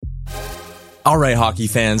All right, hockey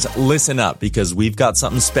fans, listen up because we've got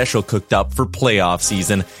something special cooked up for playoff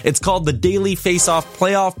season. It's called the Daily Face-Off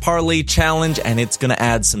Playoff Parlay Challenge, and it's going to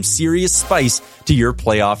add some serious spice to your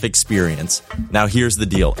playoff experience. Now, here's the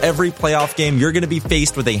deal. Every playoff game, you're going to be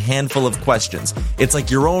faced with a handful of questions. It's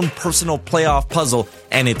like your own personal playoff puzzle,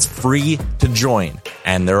 and it's free to join.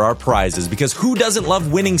 And there are prizes, because who doesn't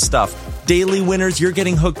love winning stuff? Daily winners, you're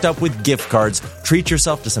getting hooked up with gift cards. Treat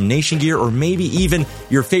yourself to some Nation gear or maybe even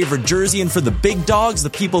your favorite jersey. And for the big dogs, the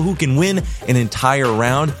people who can win an entire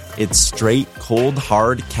round, it's straight, cold,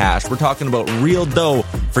 hard cash. We're talking about real dough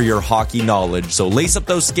for your hockey knowledge. So lace up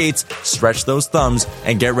those skates, stretch those thumbs,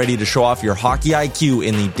 and get ready to show off your hockey IQ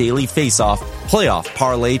in the Daily Face-Off Playoff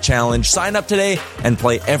Parlay Challenge. Sign up today and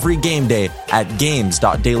play every game day at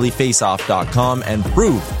games.dailyfaceoff.com and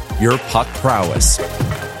prove your puck prowess.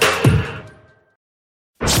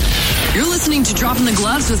 You're listening to Dropping the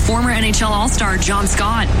Gloves with former NHL All-Star John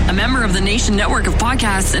Scott, a member of the Nation network of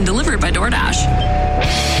podcasts and delivered by DoorDash. John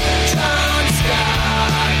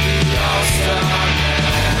Scott, the All-Star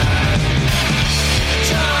man.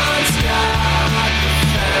 John Scott, the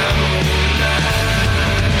family man.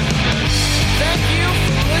 Thank you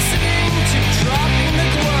for listening to Dropping the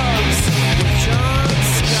Gloves with John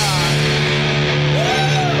Scott.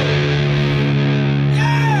 Woo!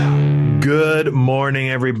 Yeah! Good morning,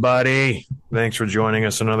 everybody. Thanks for joining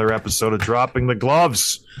us on another episode of Dropping the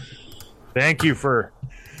Gloves. Thank you for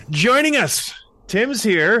joining us. Tim's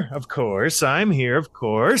here, of course. I'm here, of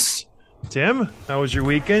course. Tim, how was your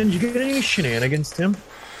weekend? Did you get any shenanigans, Tim?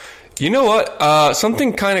 You know what?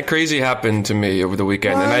 Something kind of crazy happened to me over the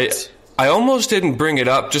weekend. What? And I almost didn't bring it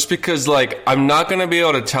up just because, I'm not going to be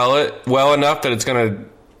able to tell it well enough that it's going to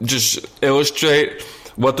just illustrate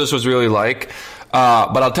what this was really like.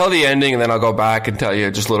 But I'll tell the ending, and then I'll go back and tell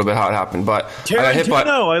you just a little bit how it happened. But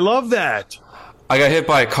I love that. I got hit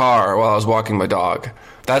by a car while I was walking my dog.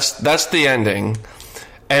 That's the ending.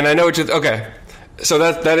 And I know it's okay. So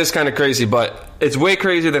that is kind of crazy, but it's way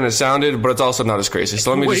crazier than it sounded, but it's also not as crazy.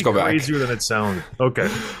 So let me just go back. Way crazier than it sounded. Okay.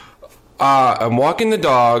 I'm walking the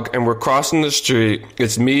dog, and we're crossing the street.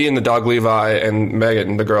 It's me and the dog Levi and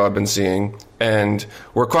Megan, the girl I've been seeing. And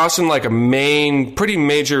we're crossing like a pretty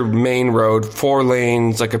major main road, 4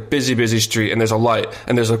 lanes, like a busy street. And there's a light,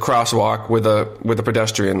 and there's a crosswalk with a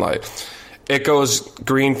pedestrian light. It goes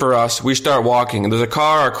green for us. We start walking, and there's a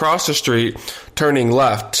car across the street turning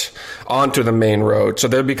left onto the main road. So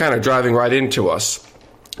they'll be kind of driving right into us.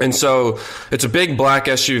 And so it's a big black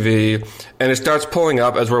SUV, and it starts pulling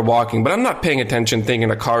up as we're walking. But I'm not paying attention thinking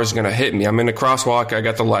a car is going to hit me. I'm in a crosswalk. I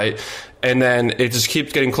got the light. And then it just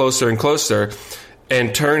keeps getting closer and closer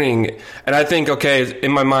and turning. And I think, okay,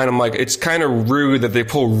 in my mind, I'm like, it's kind of rude that they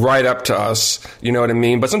pull right up to us. You know what I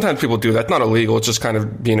mean? But sometimes people do that. It's not illegal. It's just kind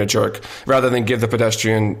of being a jerk rather than give the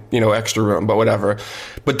pedestrian, extra room, but whatever.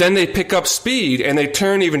 But then they pick up speed and they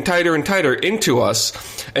turn even tighter and tighter into us.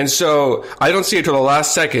 And so I don't see it till the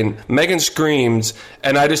last second. Megan screams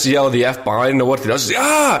and I just yell the F-bomb. I didn't know what to do. I was just,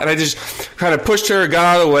 and I just kind of pushed her, got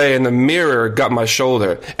out of the way, and the mirror got my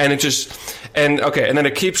shoulder. And and then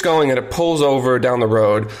it keeps going and it pulls over down the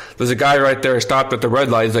road. There's a guy right there stopped at the red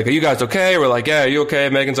light. He's like, "Are you guys okay?" We're like, "Yeah, are you okay?"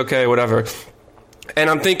 Megan's okay, whatever. And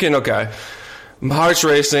I'm thinking, okay, my heart's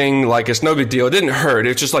racing, like it's no big deal. It didn't hurt.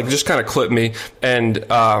 It just kind of clipped me. And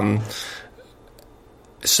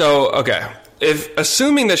if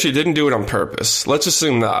assuming that she didn't do it on purpose, let's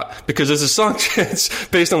assume that, because there's a strong chance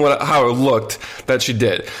based on how it looked that she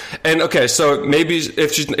did. And okay, so maybe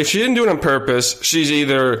if she didn't do it on purpose, she's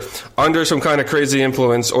either under some kind of crazy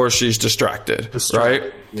influence or she's distracted.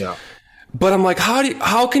 Right? Yeah. But I'm like,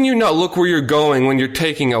 how can you not look where you're going when you're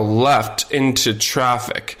taking a left into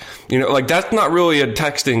traffic? That's not really a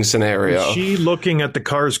texting scenario. Is she looking at the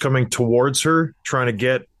cars coming towards her, trying to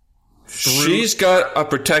get through? She's got a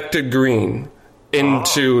protected green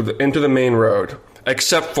into the main road,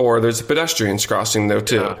 except for there's pedestrians crossing there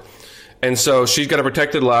too. Yeah. And so she's got a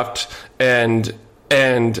protected left, and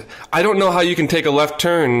I don't know how you can take a left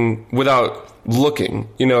turn without looking,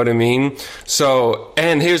 you know what I mean? So,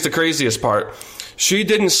 and here's the craziest part. She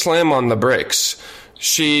didn't slam on the brakes.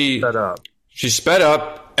 She sped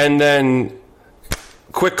up and then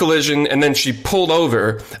quick collision, and then she pulled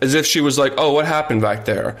over as if she was like, "Oh, what happened back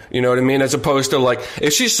there?" You know what I mean? As opposed to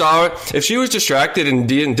if she saw it, if she was distracted and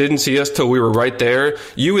didn't see us till we were right there,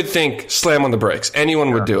 you would think slam on the brakes.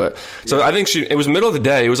 Anyone would do it. So I think it was middle of the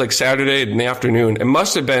day. It was like Saturday in the afternoon. It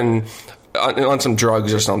must have been on some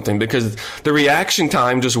drugs or something, because the reaction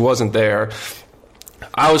time just wasn't there.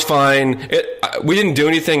 I was fine. We didn't do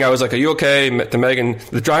anything. I was like, "Are you okay?" To Megan,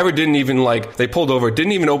 the driver didn't even they pulled over,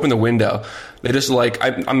 didn't even open the window. They just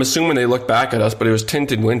I'm assuming they looked back at us, but it was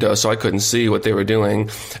tinted windows, so I couldn't see what they were doing.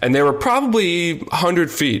 And they were probably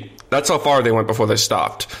 100 feet. That's how far they went before they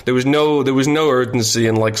stopped. There was no urgency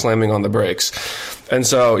in slamming on the brakes. And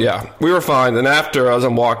so, yeah, we were fine. And after, as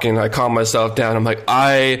I'm walking, I calm myself down. I'm like,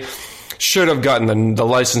 I should have gotten the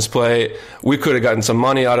license plate. We could have gotten some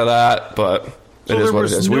money out of that, but it is what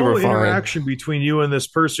it is. We were fine. There was no interaction between you and this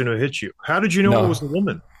person who hit you. How did you know it was a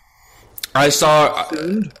woman? I saw.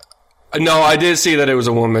 No, I did see that it was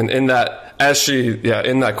a woman in that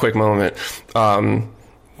in that quick moment.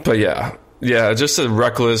 But yeah, just a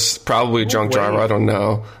reckless, probably drunk driver. I don't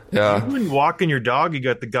know. Yeah, you been walking your dog. You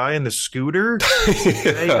got the guy in the scooter.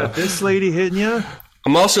 You got this lady hitting you.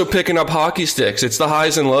 I'm also picking up hockey sticks. It's the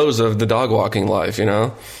highs and lows of the dog walking life,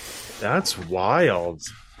 That's wild.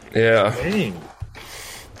 Yeah. Dang.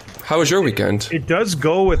 How was your weekend? It does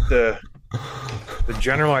go with the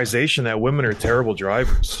generalization that women are terrible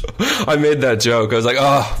drivers. I made that joke. I was like,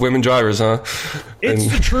 "Oh, women drivers, huh?" It's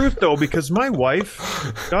the truth, though, because my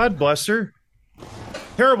wife, God bless her,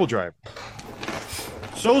 terrible driver.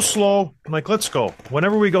 So slow. I'm like, let's go.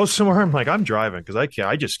 Whenever we go somewhere, I'm like, I'm driving because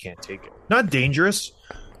I just can't take it. Not dangerous,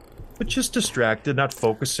 but just distracted, not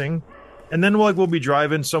focusing. And then we'll be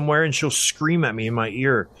driving somewhere and she'll scream at me in my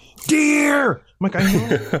ear, "Deer!" I'm like, I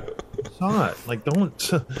know. It's not. Don't.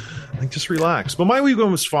 Just relax. But my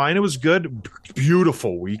weekend was fine. It was good.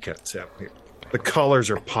 Beautiful weekends out here. The colors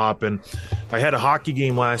are popping. I had a hockey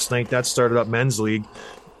game last night. That started up men's league.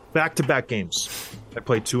 Back-to-back games. I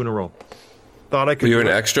played 2 in a row. Thought I could. Were you an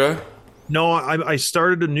extra? No, I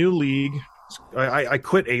started a new league. I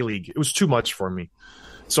quit A-League. It was too much for me.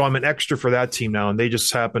 So I'm an extra for that team now, and they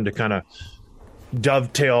just happened to kind of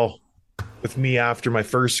dovetail with me after my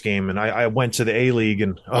first game, and I went to the A-League,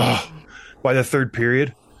 and by the third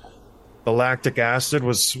period, the lactic acid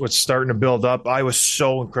was starting to build up. I was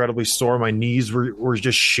so incredibly sore. My knees were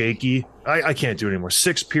just shaky. I can't do it anymore.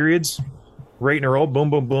 6 periods, right in a row, boom,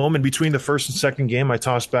 boom, boom. And between the first and second game, I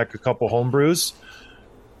tossed back a couple home brews.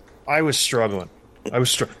 I was struggling.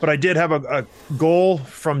 But I did have a goal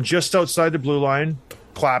from just outside the blue line.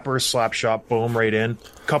 Clapper, slap shot, boom, right in.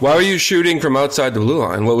 Why were you shooting from outside the blue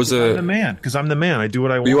line? What was I'm the man, because I'm the man. I do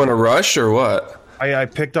what I want. You want to rush or what? I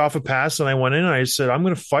picked off a pass and I went in and I said, I'm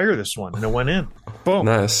going to fire this one. And it went in. Boom.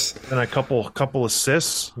 Nice. And a couple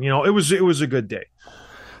assists. It was a good day.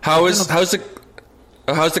 How's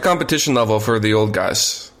the competition level for the old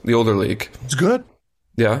guys, the older league? It's good.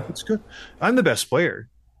 Yeah. It's good. I'm the best player,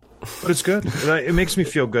 but it's good. It makes me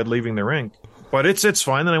feel good leaving the rink. But it's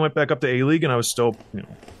fine. Then I went back up to A-League and I was still,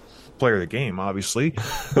 player of the game, obviously.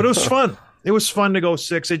 But it was fun. It was fun to go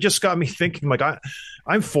 6. It just got me thinking,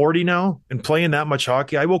 I'm 40 now and playing that much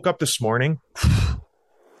hockey. I woke up this morning.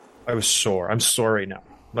 I was sore. I'm sore right now.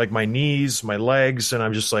 My knees, my legs, and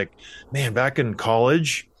I'm just like, man, back in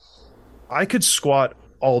college, I could squat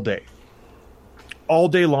all day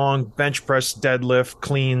long, bench press, deadlift,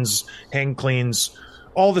 cleans, hang cleans,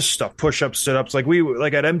 all this stuff, push-ups, sit-ups. At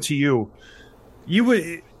MTU, you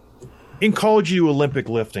would in college you do Olympic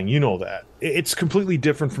lifting. You know that. It's completely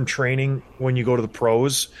different from training when you go to the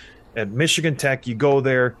pros. At Michigan Tech, you go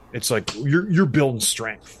there, it's like you're building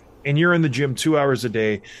strength. And you're in the gym 2 hours a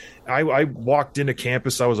day. I walked into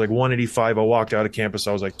campus, I was 185. I walked out of campus,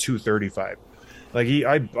 I was 235.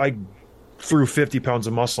 I threw 50 pounds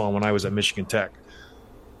of muscle on when I was at Michigan Tech.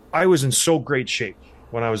 I was in so great shape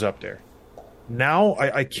when I was up there. Now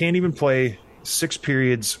I can't even play 6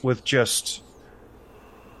 periods with just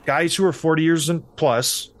guys who are 40 years and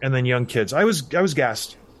plus, and then young kids. I was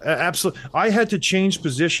gassed. Absolutely. I had to change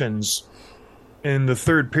positions in the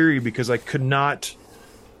third period because I could not.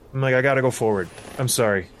 I'm I got to go forward. I'm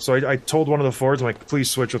sorry. So I told one of the forwards, I'm please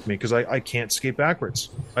switch with me because I can't skate backwards.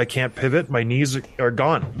 I can't pivot. My knees are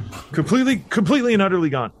gone. Completely and utterly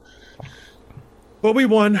gone. But we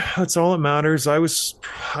won. That's all that matters. I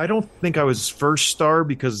don't think I was first star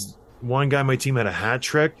because one guy on my team had a hat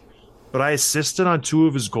trick, but I assisted on 2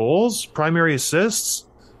 of his goals, primary assists.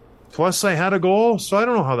 Plus I had a goal, so I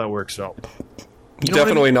don't know how that works out.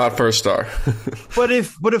 Definitely not first star. But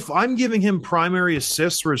if I'm giving him primary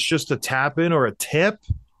assists where it's just a tap in or a tip,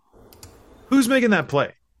 who's making that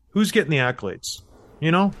play? Who's getting the accolades?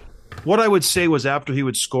 What I would say was after he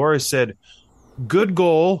would score, I said, good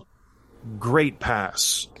goal, great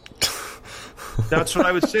pass. That's what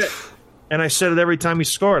I would say. And I said it every time he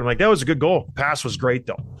scored. I'm that was a good goal. Pass was great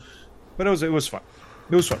though. But it was fun.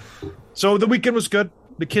 It was fun. So the weekend was good.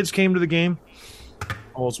 The kids came to the game.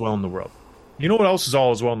 All's well in the world. You know what else is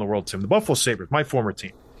all as well in the world, Tim? The Buffalo Sabres, my former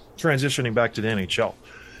team. transitioning back to the NHL.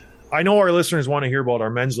 I know our listeners want to hear about our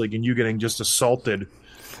men's league and you getting just assaulted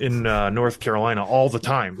in North Carolina all the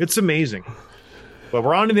time. It's amazing. But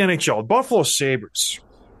we're on to the NHL. Buffalo Sabres.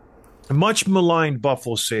 Much maligned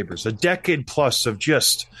Buffalo Sabres. A decade plus of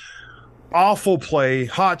just awful play,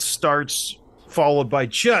 hot starts, followed by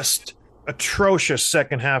just atrocious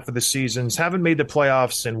second half of the seasons. Haven't made the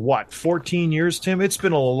playoffs in, 14 years, Tim? It's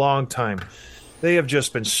been a long time. They have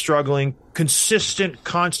just been struggling. Consistent,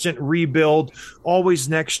 constant rebuild. Always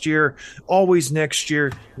next year. Always next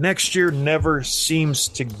year. Next year never seems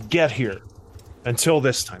to get here until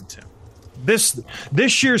this time, Tim.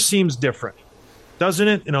 This year seems different, doesn't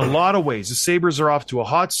it? In a lot of ways. The Sabres are off to a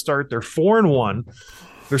hot start. They're 4-1.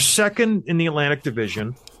 They're second in the Atlantic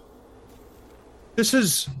Division. This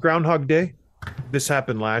is Groundhog Day. This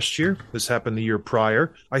happened last year. This happened the year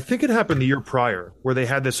prior. I think it happened the year prior where they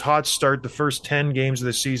had this hot start, the first 10 games of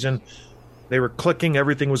the season. They were clicking.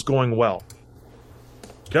 Everything was going well.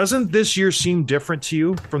 Doesn't this year seem different to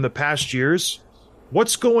you from the past years?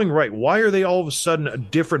 What's going right? Why are they all of a sudden a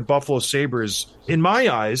different Buffalo Sabres, in my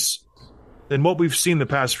eyes, than what we've seen the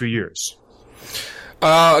past few years?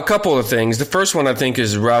 A couple of things. The first one, I think,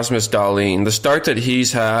 is Rasmus Dahlin. The start that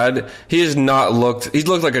he's had, he's looked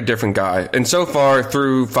like a different guy. And so far,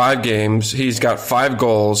 through 5 games, he's got 5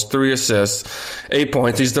 goals, 3 assists, 8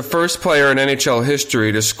 points. He's the first player in NHL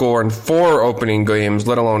history to score in 4 opening games,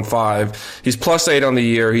 let alone 5. He's +8 on the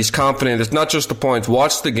year. He's confident. It's not just the points.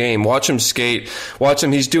 Watch the game. Watch him skate. Watch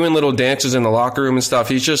him. He's doing little dances in the locker room and stuff.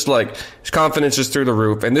 He's just like, his confidence is through the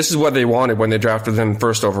roof. And this is what they wanted when they drafted him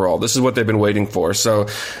first overall. This is what they've been waiting for. So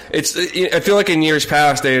I feel like in years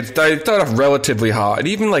past they started off relatively hot, and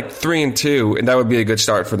even like 3-2, and that would be a good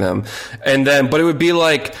start for them. And then, but it would be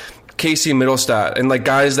like Casey Middlestat and like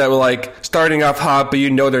guys that were like starting off hot, but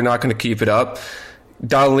they're not going to keep it up.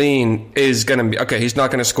 Dahlin is going to be okay. He's not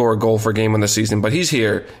going to score a goal per game in the season, but he's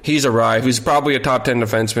here. He's arrived. He's probably a top 10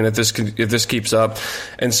 defenseman if this keeps up,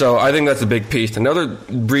 and so I think that's a big piece. Another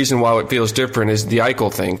reason why it feels different is the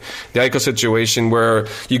Eichel thing, the Eichel situation, where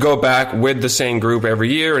you go back with the same group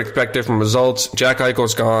every year and expect different results. Jack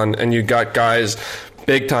Eichel's gone, and you got guys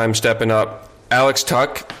big time stepping up. Alex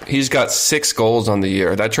Tuch, he's got 6 goals on the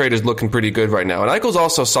year. That trade is looking pretty good right now. And Eichel's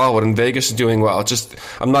also solid, and Vegas is doing well. Just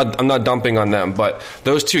I'm not dumping on them, but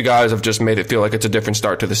those 2 guys have just made it feel like it's a different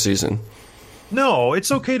start to the season. No,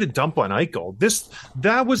 it's okay to dump on Eichel.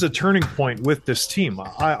 That was a turning point with this team.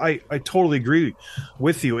 I totally agree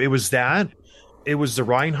with you. It was that. It was the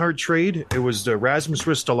Reinhart trade. It was the Rasmus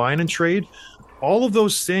Ristolainen trade. All of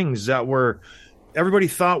those things that everybody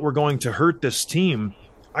thought were going to hurt this team.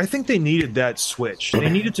 I think they needed that switch. They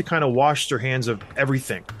needed to kind of wash their hands of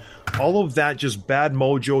everything. All of that just bad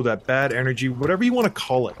mojo, that bad energy, whatever you want to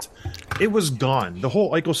call it. It was gone. The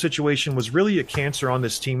whole Eichel situation was really a cancer on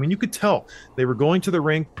this team, and you could tell they were going to the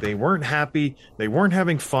rink, they weren't happy, they weren't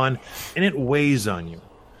having fun, and it weighs on you.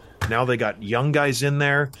 Now they got young guys in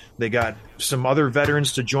there. They got some other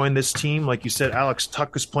veterans to join this team. Like you said, Alex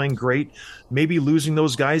Tuch is playing great. Maybe losing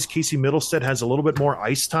those guys, Casey Middlestat has a little bit more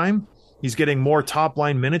ice time. He's getting more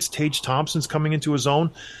top-line minutes. Tage Thompson's coming into his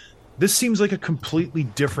own. This seems like a completely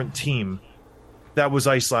different team that was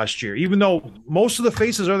ice last year, even though most of the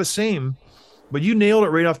faces are the same. But you nailed it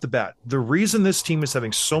right off the bat. The reason this team is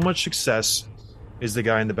having so much success is the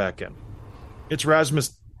guy in the back end. It's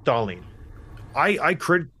Rasmus Dahlin. I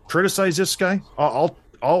criticize this guy. I'll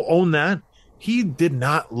own that. He did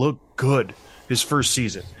not look good his first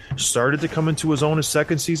season. Started to come into his own his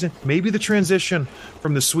second season. Maybe the transition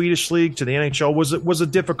from the Swedish league to the NHL was a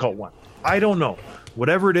difficult one. I don't know.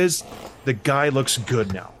 Whatever it is, the guy looks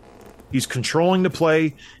good now. He's controlling the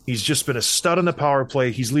play. He's just been a stud on the power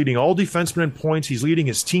play. He's leading all defensemen in points. He's leading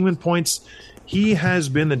his team in points. He has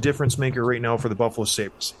been the difference maker right now for the Buffalo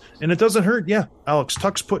Sabres. And it doesn't hurt. Yeah, Alex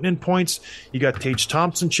Tuch's putting in points. You got Tage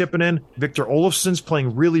Thompson chipping in. Victor Olofsson's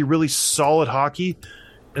playing really, really solid hockey.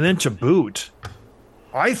 And then to boot,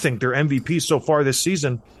 I think their MVP so far this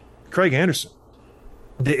season, Craig Anderson.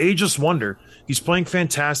 The ageless wonder. He's playing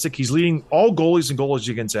fantastic. He's leading all goalies in goals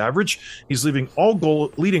against average. He's leading all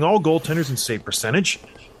goaltenders in save percentage.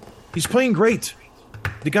 He's playing great.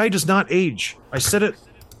 The guy does not age. I said it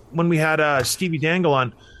when we had Stevie Dangle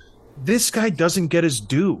on. This guy doesn't get his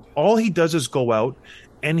due. All he does is go out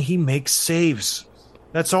and he makes saves.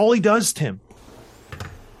 That's all he does, Tim.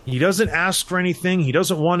 He doesn't ask for anything. He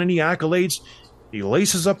doesn't want any accolades. He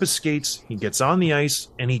laces up his skates, he gets on the ice,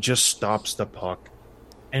 and he just stops the puck.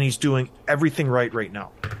 And he's doing everything right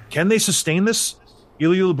now. Can they sustain this?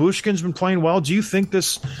 Ilya Lyubushkin's been playing well. Do you think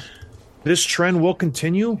this trend will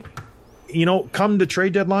continue? You know, come the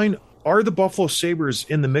trade deadline, are the Buffalo Sabres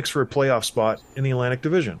in the mix for a playoff spot in the Atlantic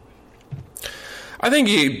Division? I think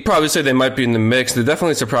you'd probably say they might be in the mix. They're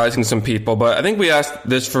definitely surprising some people, but I think we asked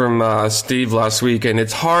this from Steve last week, and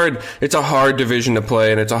it's hard. It's a hard division to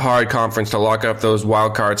play, and it's a hard conference to lock up those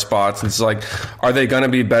wild card spots. It's like, are they going to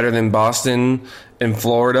be better than Boston and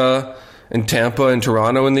Florida and Tampa and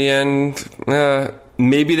Toronto in the end?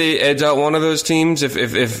 Maybe they edge out one of those teams if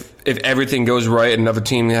everything goes right and another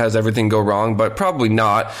team has everything go wrong, but probably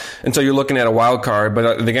not. And so you're looking at a wild card,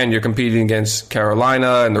 but again, you're competing against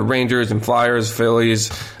Carolina and the Rangers and Flyers, Penguins,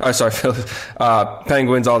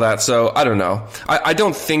 all that. So I don't know. I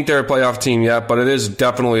don't think they're a playoff team yet, but it is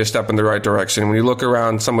definitely a step in the right direction. When you look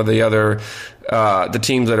around some of the other the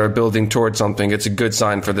teams that are building towards something, it's a good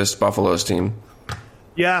sign for this Buffalo's team.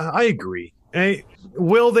 Yeah, I agree. Hey,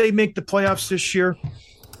 will they make the playoffs this year?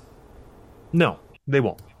 No, they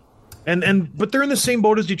won't. But they're in the same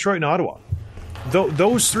boat as Detroit and Ottawa.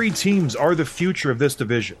 Those three teams are the future of this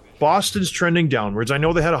division. Boston's trending downwards. I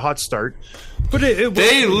know they had a hot start, but they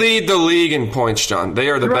lead the league in points, John. They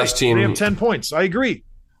are the best team. They have 10 points. I agree.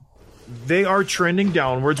 They are trending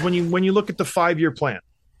downwards when you look at the 5-year plan.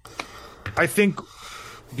 I think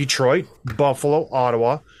Detroit, Buffalo,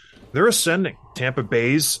 Ottawa, they're ascending. Tampa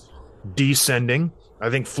Bay's descending. I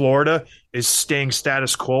think Florida is staying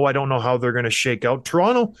status quo. I don't know how they're going to shake out.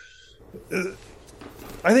 Toronto,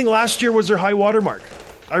 I think last year was their high water mark.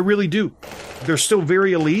 I really do. They're still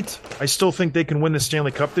very elite. I still think they can win the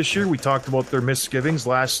Stanley Cup this year. We talked about their misgivings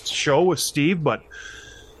last show with Steve, but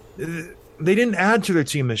they didn't add to their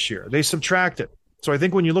team this year. They subtracted. So I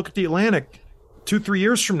think when you look at the Atlantic, 2-3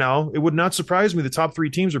 years from now, it would not surprise me the top 3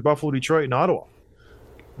 teams are Buffalo, Detroit, and Ottawa.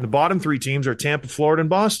 And the bottom 3 teams are Tampa, Florida, and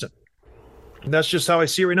Boston. And that's just how I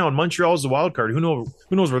see it right now. And Montreal is the wild card. Who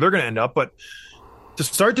knows where they're going to end up? But to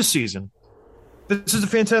start the season, this is a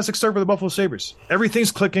fantastic start for the Buffalo Sabres.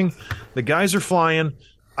 Everything's clicking. The guys are flying.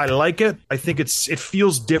 I like it. I think it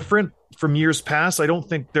feels different from years past. I don't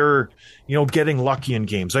think they're, getting lucky in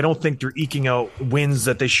games. I don't think they're eking out wins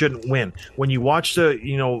that they shouldn't win. When you watch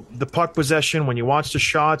the puck possession, when you watch the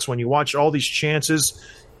shots, when you watch all these chances,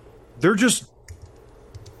 they're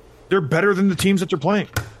better than the teams that they're playing.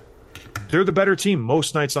 They're the better team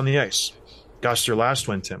most nights on the ice. Gosh, their last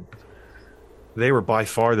win, Tim, they were by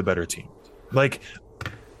far the better team. Like,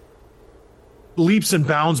 leaps and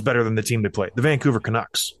bounds better than the team they played, the Vancouver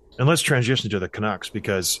Canucks. And let's transition to the Canucks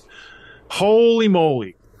because, holy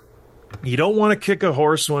moly, you don't want to kick a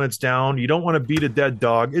horse when it's down. You don't want to beat a dead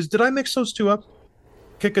dog. Did I mix those two up?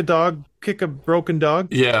 Kick a dog, kick a broken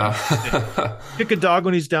dog? Yeah. Kick a dog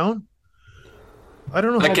when he's down? I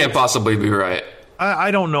don't know. That can't possibly be right.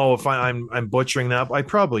 I don't know if I'm butchering that. I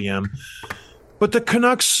probably am. But the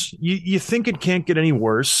Canucks, you think it can't get any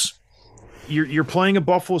worse. You're playing a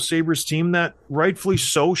Buffalo Sabres team that rightfully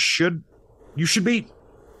so you should beat.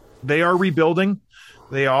 They are rebuilding.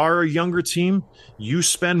 They are a younger team. You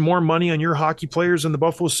spend more money on your hockey players than the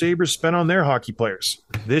Buffalo Sabres spend on their hockey players.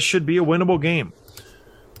 This should be a winnable game.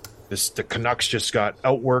 The Canucks just got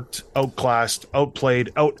outworked, outclassed,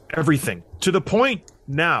 outplayed, out everything. To the point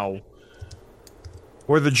now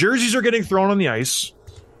where the jerseys are getting thrown on the ice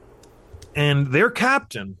and their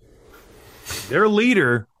captain, their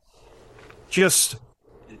leader, tell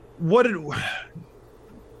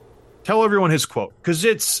everyone his quote, because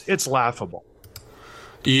it's laughable.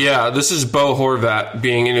 Yeah, this is Bo Horvat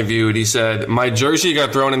being interviewed. He said, "My jersey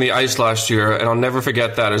got thrown in the ice last year, and I'll never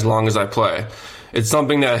forget that as long as I play. It's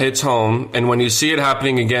something that hits home, and when you see it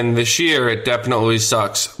happening again this year, it definitely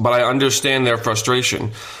sucks. But I understand their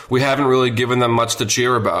frustration. We haven't really given them much to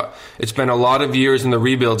cheer about. It's been a lot of years in the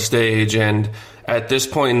rebuild stage, and at this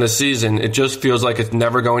point in the season, it just feels like it's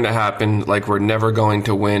never going to happen, like we're never going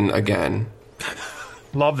to win again."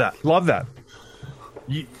 Love that. Love that.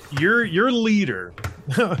 Your leader,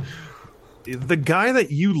 the guy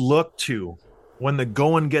that you look to when the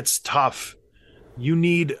going gets tough, you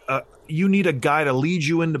need a guy to lead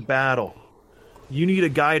you into battle. You need a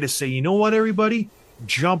guy to say, you know what, everybody?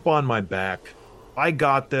 Jump on my back. I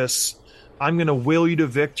got this. I'm going to will you to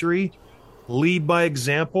victory. Lead by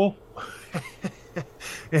example.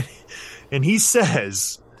 and he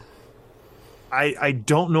says, I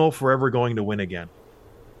don't know if we're ever going to win again.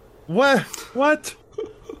 What?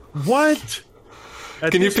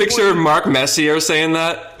 Can you picture Mark Messier saying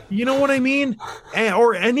that? You know what I mean?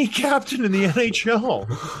 Or any captain in the NHL.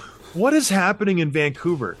 What is happening in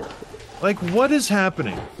Vancouver? Like, what is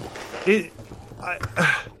happening?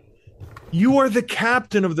 You are the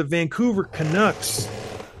captain of the Vancouver Canucks.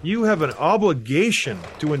 You have an obligation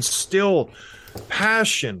to instill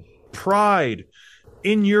passion, pride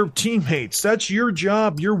in your teammates. That's your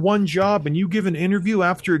job, your one job. And you give an interview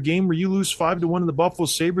after a game where you lose 5-1 to the Buffalo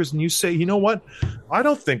Sabres and you say, you know what? I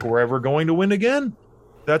don't think we're ever going to win again.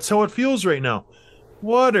 That's how it feels right now.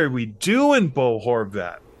 What are we doing, Bo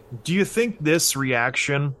Horvat? Do you think this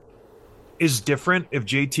reaction is different if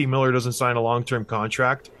JT Miller doesn't sign a long-term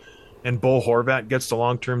contract and Bo Horvat gets the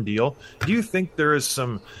long-term deal? Do you think there is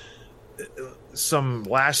some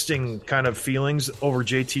lasting kind of feelings over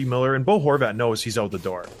JT Miller? And Bo Horvat knows he's out the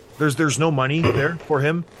door. There's no money there for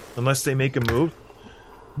him unless they make a move.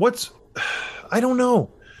 I don't know.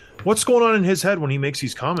 What's going on in his head when he makes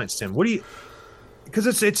these comments, Tim?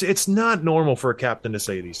 Because it's not normal for a captain to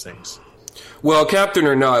say these things. Well, captain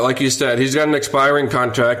or not, like you said, he's got an expiring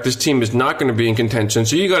contract. This team is not going to be in contention.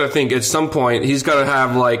 So you got to think at some point he's got to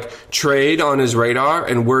have like trade on his radar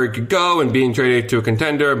and where he could go and being traded to a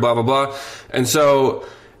contender, blah, blah, blah. And so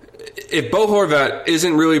if Bo Horvat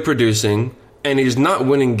isn't really producing and he's not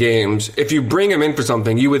winning games, if you bring him in for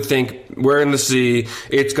something, you would think we're in the sea.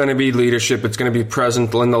 It's going to be leadership. It's going to be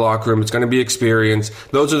present in the locker room. It's going to be experience.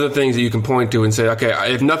 Those are the things that you can point to and say,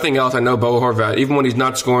 okay, if nothing else, I know Bo Horvat, even when he's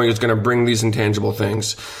not scoring, is going to bring these intangible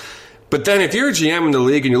things. But then if you're a GM in the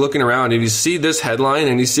league and you're looking around and you see this headline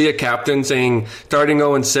and you see a captain saying starting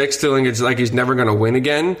 0-6, feeling it's like he's never going to win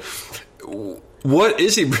again, what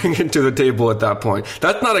is he bringing to the table at that point?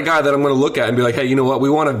 That's not a guy that I'm going to look at and be like, hey, you know what? We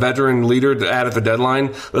want a veteran leader to add at the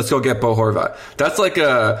deadline. Let's go get Bo Horvat. That's like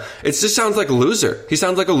it just sounds like a loser. He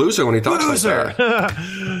sounds like a loser when he talks like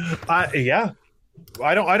that. Yeah.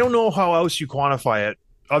 I don't know how else you quantify it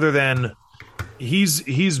other than he's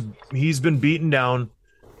been beaten down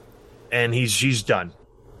and he's done.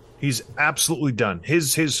 He's absolutely done.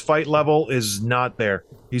 His fight level is not there.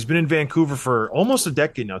 He's been in Vancouver for almost a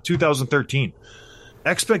decade now, 2013.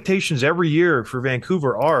 Expectations every year for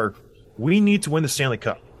Vancouver are, we need to win the Stanley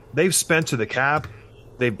Cup. They've spent to the cap.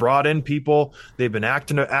 They've brought in people. They've been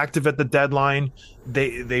active at the deadline.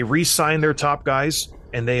 They re-signed their top guys,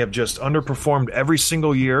 and they have just underperformed every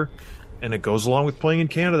single year. And it goes along with playing in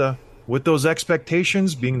Canada. With those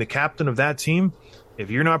expectations, being the captain of that team, if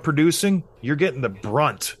you're not producing, you're getting the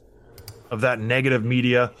brunt of that negative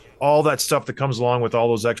media, all that stuff that comes along with all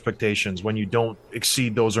those expectations when you don't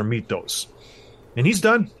exceed those or meet those. And he's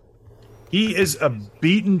done. He is a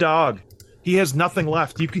beaten dog. He has nothing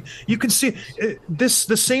left. You can see this.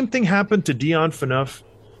 The same thing happened to Dion Phaneuf.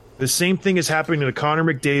 The same thing is happening to Connor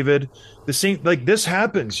McDavid. The same, like this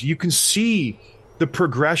happens. You can see the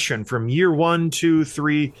progression from year 1, 2,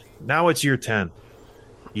 3. Now it's year 10.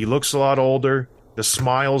 He looks a lot older. The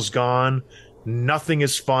smile's gone. Nothing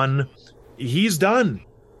is fun. He's done.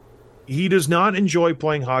 He does not enjoy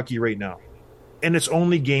playing hockey right now. And it's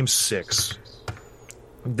only game 6.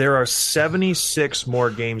 There are 76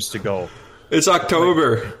 more games to go. It's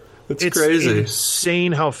October. It's crazy. It's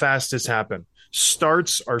insane how fast this happened.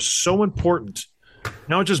 Starts are so important.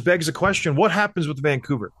 Now it just begs the question, what happens with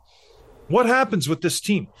Vancouver? What happens with this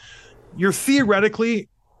team? You're theoretically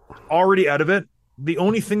already out of it. The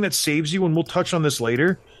only thing that saves you, and we'll touch on this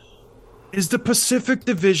later, is the Pacific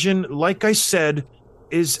Division, like I said,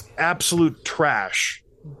 is absolute trash.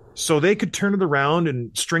 So they could turn it around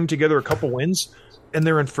and string together a couple wins, and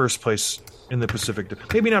they're in first place in the Pacific Division.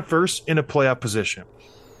 Maybe not first, in a playoff position.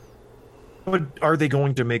 But are they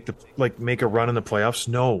going to make a run in the playoffs?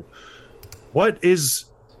 No.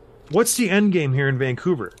 What's the end game here in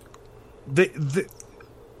Vancouver?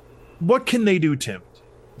 What can they do, Tim?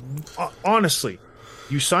 Honestly,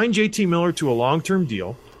 you sign JT Miller to a long-term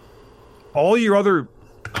deal. All your other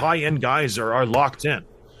high-end guys are locked in.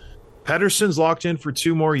 Pettersson's locked in for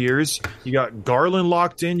 2 more years. You got Garland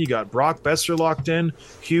locked in. You got Brock Besser locked in.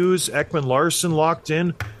 Hughes, Ekman Larson locked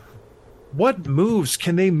in. What moves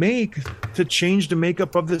can they make to change the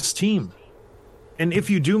makeup of this team? And if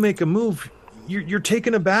you do make a move, you're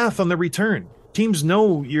taking a bath on the return. Teams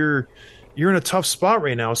know you're in a tough spot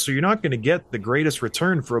right now, so you're not going to get the greatest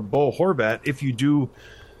return for a Bo Horvat if you do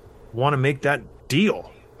want to make that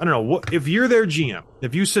deal. I don't know. If you're their GM,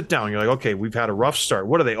 if you sit down, you're like, okay, we've had a rough start.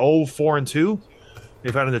 What are they, 0-4-2?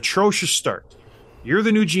 They've had an atrocious start. You're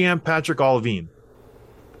the new GM, Patrick Allvin.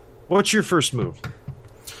 What's your first move?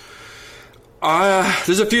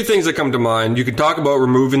 There's a few things that come to mind. You could talk about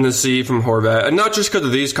removing the C from Horvat, and not just because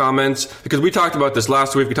of these comments, because we talked about this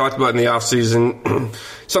last week. We talked about it in the offseason.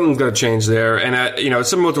 Something's going to change there. And, it's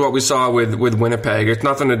similar to what we saw with Winnipeg. It's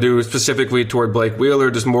nothing to do specifically toward Blake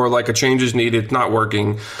Wheeler, just more like a change is needed. It's not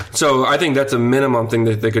working. So I think that's a minimum thing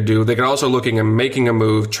that they could do. They could also looking at making a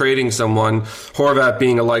move, trading someone, Horvat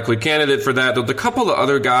being a likely candidate for that. There's a couple of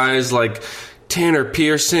other guys like Tanner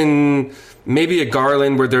Pearson, maybe a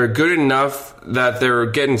Garland, where they're good enough that they're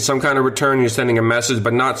getting some kind of return, you're sending a message,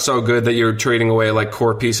 but not so good that you're trading away like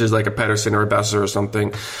core pieces like a Pettersson or a Besser or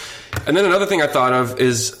something. And then another thing I thought of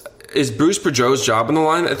is is Bruce Boudreau's job on the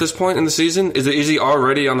line at this point in the season? Is he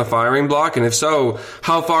already on the firing block? And if so,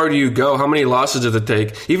 how far do you go? How many losses does it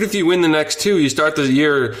take? Even if you win the next two, you start the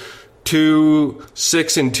year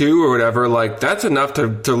 2-6-2 or whatever. Like, that's enough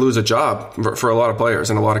to lose a job for a lot of players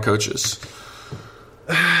and a lot of coaches.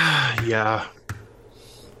 Yeah.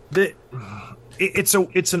 It's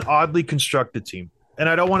an oddly constructed team. And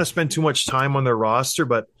I don't want to spend too much time on their roster,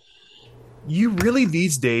 but you really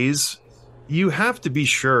these days, you have to be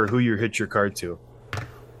sure who you hit your card to.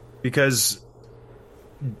 Because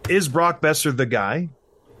is Brock Besser the guy?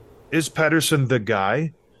 Is Pettersson the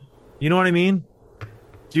guy? You know what I mean?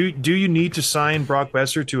 Do you need to sign Brock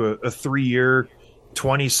Besser to a 3-year,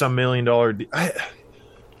 $20-some million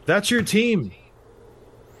that's your team.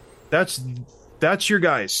 That's your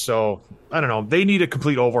guys. So, I don't know. They need a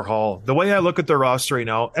complete overhaul. The way I look at their roster right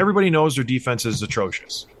now, everybody knows their defense is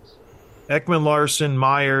atrocious. Ekman Larson,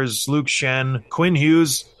 Myers, Luke Shen, Quinn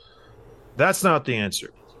Hughes. That's not the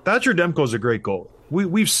answer. Thatcher Demko's a great goalie.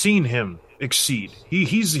 We've seen him exceed.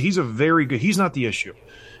 He's a very good. He's not the issue.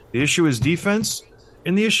 The issue is defense,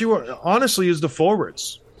 and the issue, honestly, is the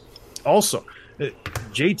forwards. Also,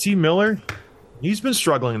 JT Miller, he's been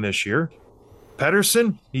struggling this year.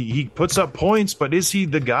 Pettersson, he puts up points, but is he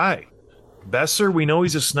the guy? Besser, we know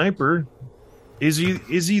he's a sniper. Is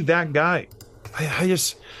he that guy?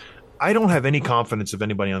 I don't have any confidence of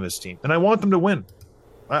anybody on this team, and I want them to win.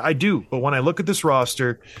 I do, but when I look at this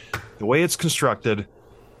roster, the way it's constructed,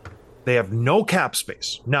 they have no cap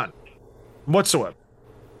space, none whatsoever.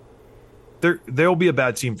 They'll be a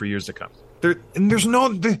bad team for years to come. There's no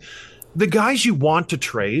the guys you want to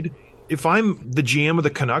trade. If I'm the GM of the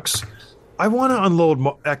Canucks, I want to unload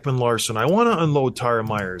Ekman Larson. I want to unload Tyler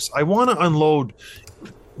Myers. I want to unload.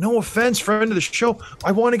 No offense, friend of the show.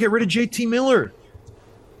 I want to get rid of JT Miller.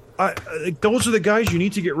 Those are the guys you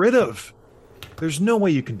need to get rid of. There's no way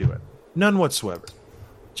you can do it. None whatsoever.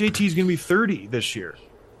 JT's going to be 30 this year.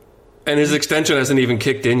 And his extension hasn't even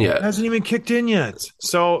kicked in yet.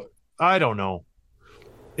 So, I don't know.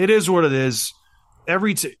 It is what it is.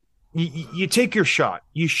 You take your shot.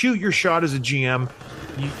 You shoot your shot as a GM.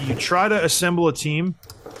 You try to assemble a team.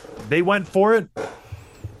 They went for it.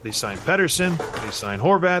 They signed Pettersson. They signed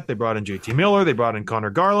Horvat. They brought in JT Miller. They brought in Connor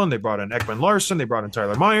Garland. They brought in Ekman Larson. They brought in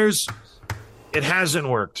Tyler Myers. It hasn't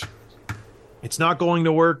worked. It's not going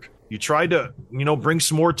to work. You tried to, bring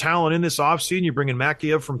some more talent in this offseason. You bring in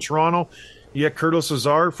Makiev from Toronto. You get Curtis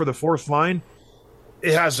Lazar for the fourth line.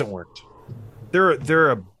 It hasn't worked.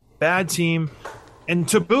 They're a bad team. And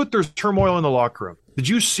to boot, there's turmoil in the locker room. Did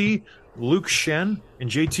you see Luke Shen and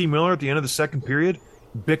JT Miller at the end of the second period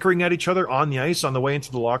bickering at each other on the ice on the way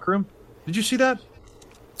into the locker room? Did you see that?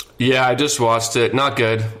 Yeah, I just watched it. Not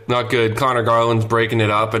good. Not good. Connor Garland's breaking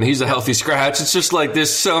it up, and he's a healthy scratch. It's just like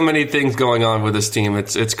there's so many things going on with this team.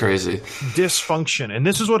 It's crazy. Dysfunction. And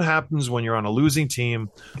this is what happens when you're on a losing team.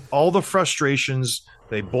 All the frustrations,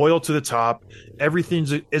 they boil to the top.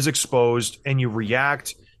 Everything is exposed, and you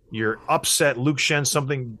react. You're upset. Luke Shen,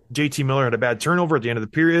 JT Miller had a bad turnover at the end of the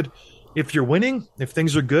period. If you're winning, if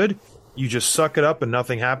things are good, you just suck it up and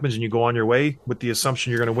nothing happens and you go on your way with the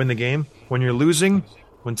assumption you're going to win the game. When you're losing,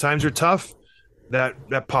 when times are tough, that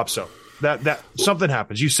pops up. That something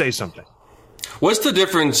happens. You say something. What's the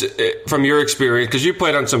difference from your experience? Because you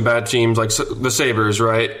played on some bad teams like the Sabres,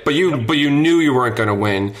 right? But you knew you weren't going to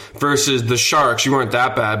win. Versus the Sharks, you weren't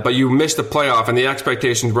that bad, but you missed the playoff, and the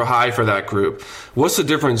expectations were high for that group. What's the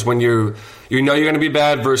difference when you know you're going to be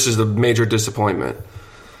bad versus the major disappointment?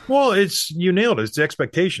 Well, you nailed it. It's the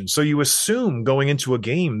expectation. So you assume going into a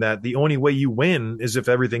game that the only way you win is if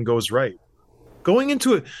everything goes right. Going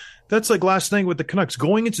into it, that's like last night with the Canucks.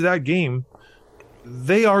 Going into that game,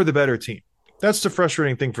 they are the better team. That's the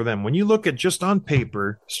frustrating thing for them. When you look at just on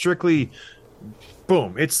paper, strictly,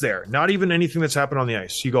 boom, it's there. Not even anything that's happened on the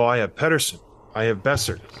ice. You go, I have Pettersson, I have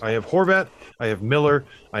Besser, I have Horvat, I have Miller,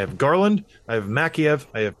 I have Garland, I have Makiev,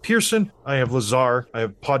 I have Pearson, I have Lazar, I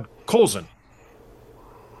have Podkolzin.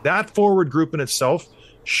 That forward group in itself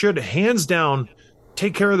should, hands down,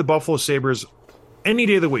 take care of the Buffalo Sabres any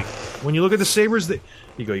day of the week. When you look at the Sabres,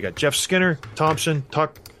 you got Jeff Skinner, Thompson,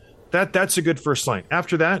 Tuck. That's a good first line.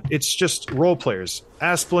 After that, it's just role players.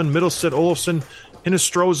 Asplund, Middlestat, Olofsson,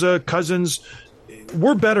 Hinostroza, Cousins.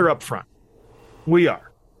 We're better up front. We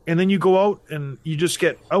are. And then you go out and you just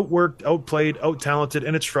get outworked, outplayed, out-talented,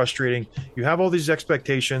 and it's frustrating. You have all these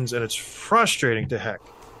expectations, and it's frustrating to heck.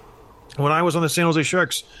 When I was on the San Jose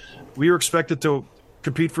Sharks, we were expected to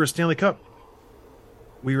compete for a Stanley Cup.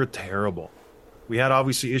 We were terrible. We had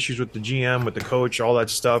obviously issues with the GM, with the coach, all that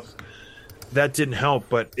stuff. that didn't help,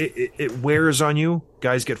 but it wears on you.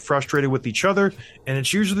 Guys get frustrated with each other, and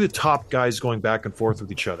it's usually the top guys going back and forth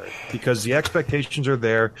with each other because the expectations are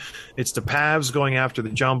there. It's the Pavs going after the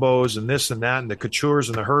Jumbos and this and that and the Coutures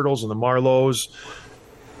and the Hurdles and the Marlows.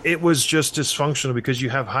 It was just dysfunctional because you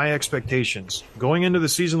have high expectations. Going into the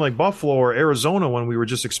season like Buffalo or Arizona when we were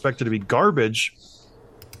just expected to be garbage,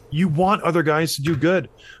 you want other guys to do good.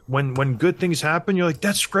 When good things happen, you're like,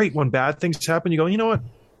 that's great. When bad things happen, you go, you know what?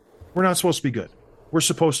 We're not supposed to be good. We're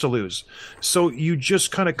supposed to lose. So you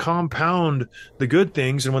just kind of compound the good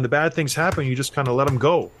things, and when the bad things happen, you just kind of let them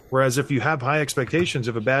go. Whereas if you have high expectations,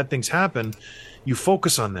 if a bad things happen, you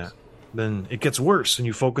focus on that. Then it gets worse, and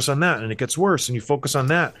you focus on that, and it gets worse, and you focus on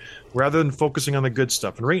that, rather than focusing on the good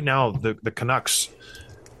stuff. And right now, the Canucks,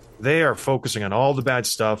 they are focusing on all the bad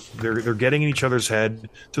stuff. They're getting in each other's head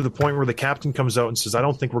to the point where the captain comes out and says, I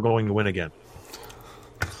don't think we're going to win again.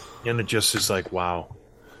 And it just is like, wow.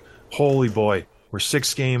 Holy boy, we're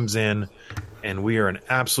 6 games in, and we are an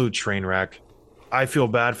absolute train wreck. I feel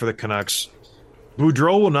bad for the Canucks.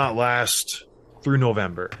 Boudreau will not last through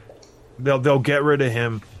November. They'll get rid of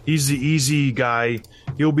him. He's the easy guy.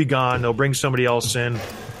 He'll be gone. They'll bring somebody else in.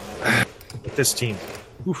 This team,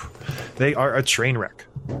 they are a train wreck.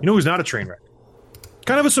 You know who's not a train wreck?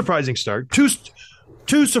 Kind of a surprising start.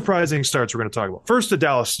 Two surprising starts we're going to talk about. First, the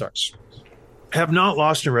Dallas Stars have not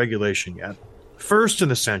lost in regulation yet. First in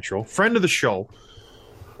the Central, friend of the show,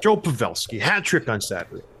 Joe Pavelski, hat trick on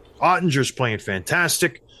Saturday. Ottinger's playing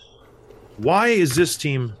fantastic. Why is this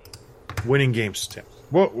team winning games, Tim?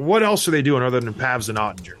 What else are they doing other than Pavs and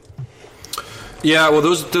Ottinger? Yeah, well,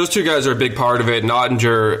 those two guys are a big part of it. And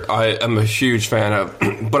Ottinger, I am a huge fan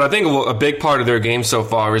of. But I think a big part of their game so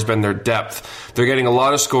far has been their depth. They're getting a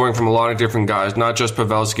lot of scoring from a lot of different guys, not just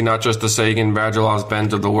Pavelski, not just the Sagan, Vagilovs,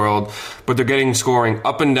 Benz of the world, but they're getting scoring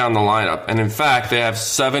up and down the lineup. And in fact, they have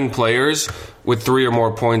 7 players with 3 or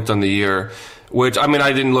more points on the year. Which, I mean,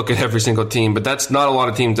 I didn't look at every single team, but that's not a lot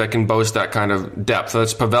of teams that can boast that kind of depth. So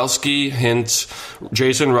that's Pavelski, Hintz,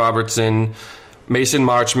 Jason Robertson, Mason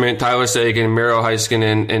Marchment, Tyler Sagan, Miro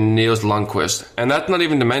Heiskanen, and Niels Lundqvist. And that's not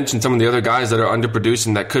even to mention some of the other guys that are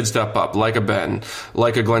underproducing that could step up, like a Ben,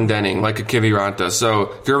 like a Glendening, like a Kiviranta. So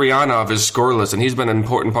Gurianov is scoreless, and he's been an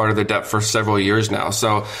important part of their depth for several years now.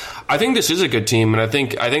 So I think this is a good team, and I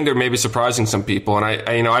think they're maybe surprising some people.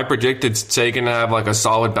 And I predicted Sagan to have like a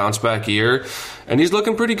solid bounce back year, and he's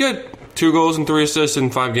looking pretty good. 2 goals and 3 assists in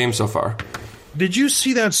 5 games so far. Did you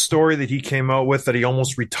see that story that he came out with that he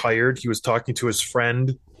almost retired? He was talking to his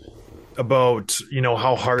friend about,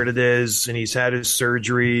 how hard it is, and he's had his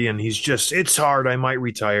surgery, and it's hard, I might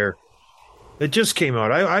retire. It just came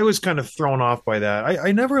out. I was kind of thrown off by that.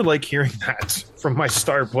 I never like hearing that from my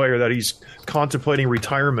star player, that he's contemplating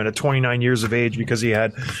retirement at 29 years of age because he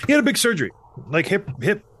had a big surgery. Like hip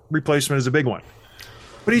replacement is a big one.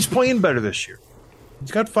 But he's playing better this year.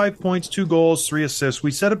 He's got 5 points, 2 goals, 3 assists.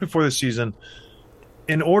 We said it before the season.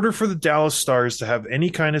 In order for the Dallas Stars to have any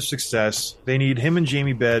kind of success, they need him and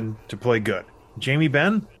Jamie Benn to play good. Jamie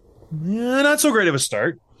Benn, not so great of a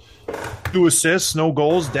start. 2 assists, no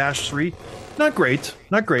goals, -3. Not great.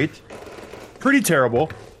 Pretty terrible.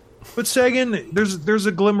 But Sagan, there's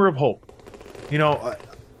a glimmer of hope.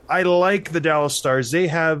 I like the Dallas Stars. They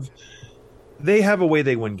have a way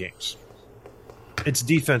they win games. It's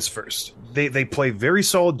defense first. They play very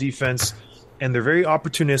solid defense, and they're very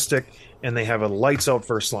opportunistic, and they have a lights-out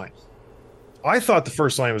first line. I thought the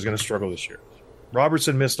first line was going to struggle this year.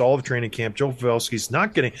 Robertson missed all of training camp. Joe Pavelski's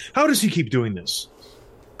not getting... How does he keep doing this?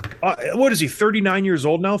 What is he, 39 years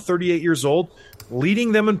old now? 38 years old?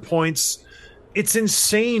 Leading them in points. It's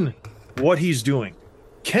insane what he's doing.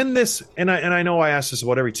 Can this... And I know I ask this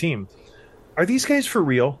about every team. Are these guys for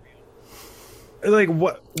real? Like,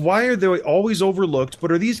 what? Why are they always overlooked?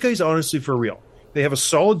 But are these guys honestly for real? They have a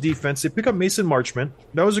solid defense. They pick up Mason Marchment.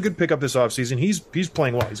 That was a good pickup this offseason. He's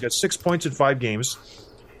playing well. He's got 6 points in 5 games.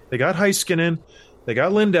 They got Heiskanen. They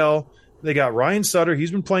got Lindell. They got Ryan Sutter. He's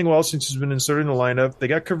been playing well since he's been inserted in the lineup. They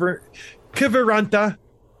got Kiviranta.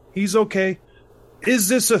 He's okay. Is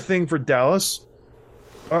this a thing for Dallas?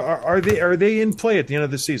 Are they in play at the end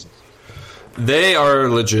of the season? They are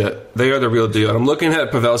legit. They are the real deal. And I'm looking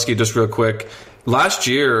at Pavelski just real quick. Last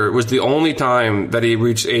year was the only time that he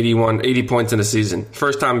reached 80 points in a season.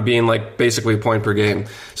 First time being like basically a point per game.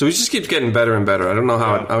 So he just keeps getting better and better. I don't know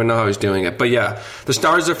how he's doing it. But yeah, the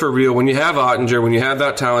Stars are for real. When you have Ottinger, when you have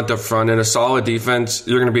that talent up front and a solid defense,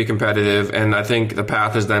 you're going to be competitive. And I think the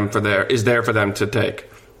path is there for them to take.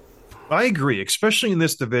 I agree, especially in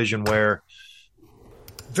this division where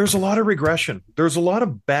there's a lot of regression. There's a lot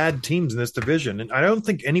of bad teams in this division, and I don't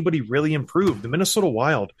think anybody really improved. The Minnesota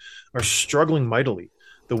Wild are struggling mightily.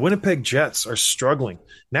 The Winnipeg Jets are struggling.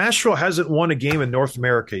 Nashville hasn't won a game in North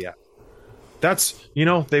America yet.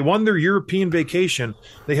 They won their European vacation.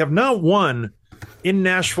 They have not won in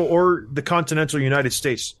Nashville or the continental United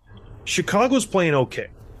States. Chicago's playing okay.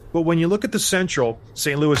 But when you look at the Central,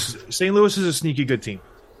 St. Louis is a sneaky good team.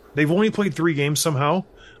 They've only played 3 games somehow.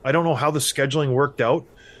 I don't know how the scheduling worked out.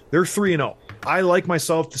 They're 3-0. I like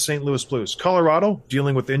myself the St. Louis Blues. Colorado,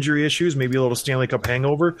 dealing with injury issues, maybe a little Stanley Cup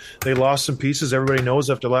hangover. They lost some pieces, everybody knows,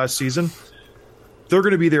 after last season. They're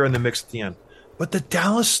going to be there in the mix at the end. But the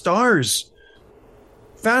Dallas Stars,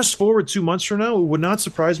 fast forward 2 months from now, it would not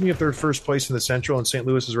surprise me if they're first place in the Central and St.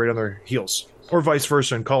 Louis is right on their heels. Or vice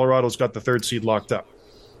versa, and Colorado's got the 3rd seed locked up.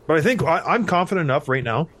 But I think I'm confident enough right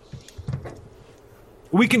now.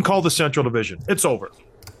 We can call the Central Division. It's over.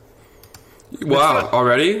 Wow,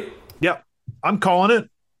 already? Yep. I'm calling it.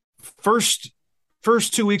 First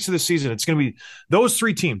 2 weeks of the season, it's going to be those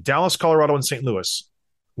 3 teams, Dallas, Colorado, and St. Louis.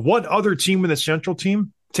 What other team in the Central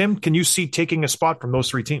team, Tim, can you see taking a spot from those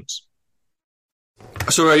 3 teams?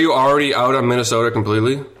 So are you already out on Minnesota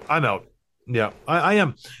completely? I'm out. Yeah, I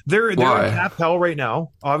am. They're in cap hell right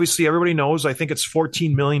now. Obviously, everybody knows. I think it's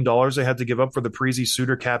 $14 million they had to give up for the Parise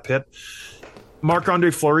Suter cap hit. Marc-Andre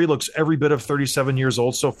Fleury looks every bit of 37 years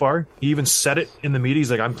old so far. He even said it in the media. He's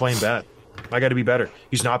like, I'm playing bad. I got to be better.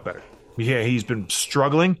 He's not better. Yeah, he's been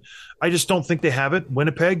struggling. I just don't think they have it.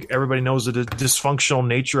 Winnipeg, everybody knows the dysfunctional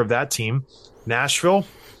nature of that team. Nashville,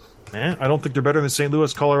 I don't think they're better than St.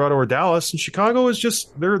 Louis, Colorado, or Dallas. And Chicago is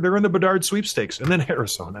just, they're in the Bedard sweepstakes. And then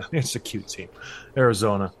Arizona. It's a cute team.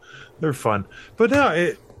 Arizona. They're fun. But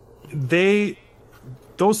no,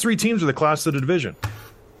 those 3 teams are the class of the division.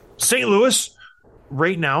 St. Louis,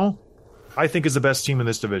 right now, I think is the best team in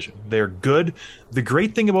this division. They're good. The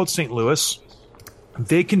great thing about St. Louis,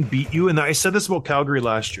 they can beat you. And I said this about Calgary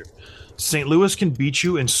last year. St. Louis can beat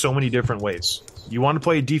you in so many different ways. You want to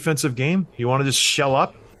play a defensive game? You want to just shell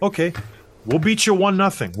up? Okay, we'll beat you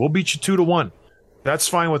 1-0. We'll beat you 2-1. That's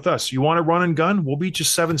fine with us. You want to run and gun? We'll beat you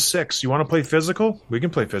 7-6. You want to play physical? We can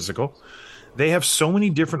play physical. They have so many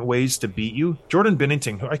different ways to beat you. Jordan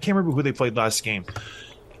Binnington, I can't remember who they played last game.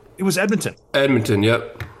 It was Edmonton. Edmonton,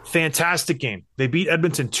 yep. Fantastic game. They beat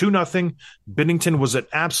Edmonton 2-0. Binnington was an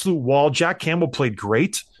absolute wall. Jack Campbell played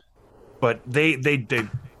great, but they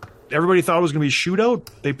everybody thought it was going to be a shootout.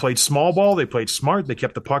 They played small ball. They played smart. They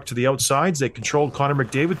kept the puck to the outsides. They controlled Connor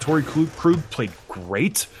McDavid. Torrey Krug played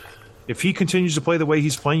great. If he continues to play the way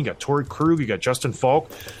he's playing, you got Torrey Krug, you got Justin Falk.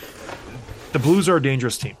 The Blues are a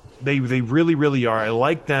dangerous team. They really, really are. I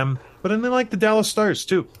like them, but then I like the Dallas Stars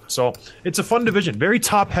too. So it's a fun division. Very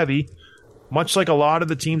top-heavy, much like a lot of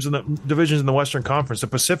the teams in the divisions in the Western Conference. The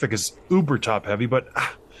Pacific is uber top-heavy, but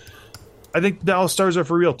I think the Dallas Stars are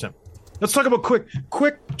for real, Tim. Let's talk about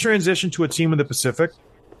quick transition to a team in the Pacific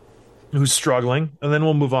who's struggling, and then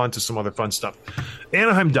we'll move on to some other fun stuff.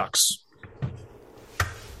 Anaheim Ducks.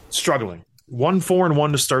 Struggling.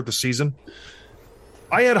 1-4-1 to start the season.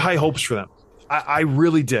 I had high hopes for them. I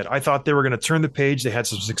really did. I thought they were going to turn the page. They had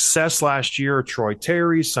some success last year. Troy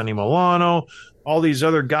Terry, Sonny Milano, all these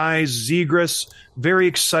other guys, Zegras, very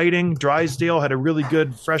exciting. Drysdale had a really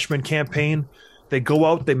good freshman campaign. They go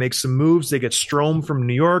out, they make some moves. They get Strome from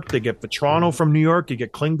New York. They get Vetrano from New York. You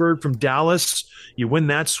get Klingberg from Dallas. You win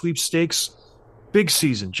that sweepstakes. Big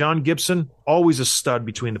season. John Gibson, always a stud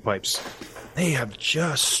between the pipes. They have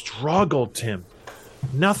just struggled, Tim.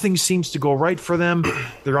 Nothing seems to go right for them.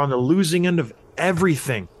 They're on the losing end of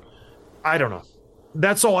everything. I don't know.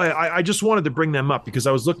 That's all. I just wanted to bring them up because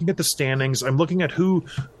I was looking at the standings. I'm looking at who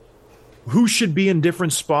should be in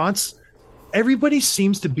different spots. Everybody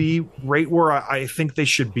seems to be right where I think they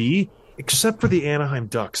should be, except for the Anaheim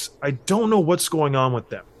Ducks. I don't know what's going on with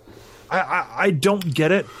them. I don't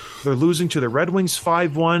get it. They're losing to the Red Wings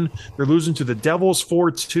 5-1. They're losing to the Devils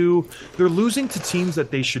 4-2. They're losing to teams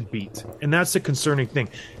that they should beat, and that's the concerning thing.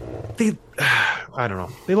 I don't know.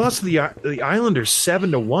 They lost to the Islanders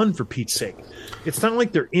 7-1 for Pete's sake. It's not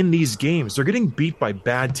like they're in these games. They're getting beat by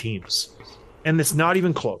bad teams, and it's not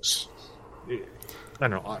even close. I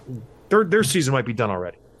don't know. Their season might be done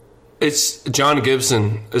already. It's John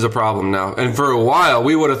Gibson is a problem now. And for a while,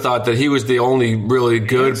 we would have thought that he was the only really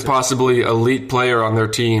good, possibly elite player on their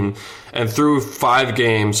team. And through 5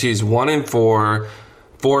 games, he's 1-4,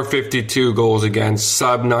 452 goals against,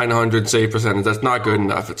 sub 900 save percentage. That's not good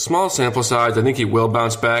enough. It's small sample size. I think he will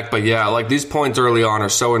bounce back. But yeah, like these points early on are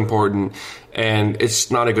so important. And it's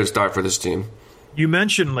not a good start for this team. You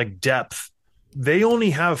mentioned like depth. They only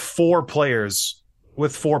have 4 players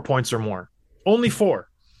with 4 points or more. Only 4.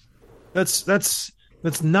 That's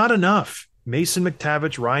not enough. Mason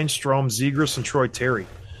McTavish, Ryan Strome, Zegras, and Troy Terry.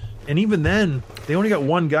 And even then, they only got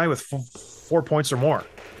one guy with 4 points or more.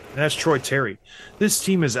 and that's Troy Terry. This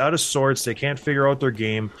team is out of sorts. They can't figure out their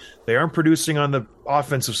game. They aren't producing on the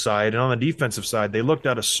offensive side, and on the defensive side, they looked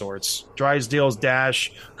out of sorts. Drysdale's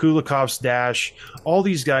dash, Kulikov's dash, all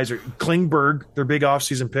these guys are Klingberg, their big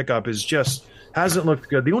offseason pickup, is just hasn't looked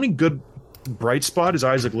good. The only good bright spot is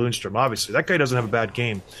Isaac Lundstrom. Obviously, that guy doesn't have a bad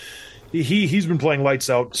game. He's been playing lights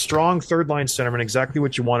out. Strong third line centerman, exactly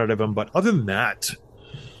what you wanted of him. But other than that,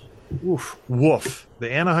 woof.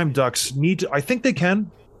 The Anaheim Ducks need to. I think they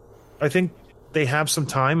can. I think they have some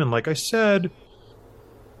time. And like I said,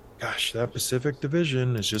 gosh, that Pacific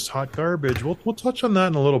Division is just hot garbage. We'll touch on that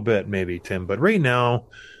in a little bit, maybe, Tim. But right now,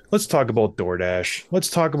 let's talk about DoorDash. Let's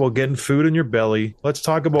talk about getting food in your belly. Let's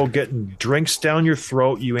talk about getting drinks down your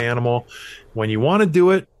throat, you animal. When you want to do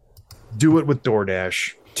it with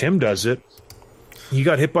DoorDash. Tim does it. He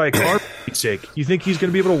got hit by a car, for Pete's sake. You think he's going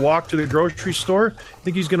to be able to walk to the grocery store?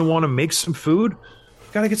 Think he's going to want to make some food?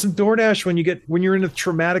 Got to get some DoorDash when you're in a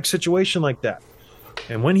traumatic situation like that.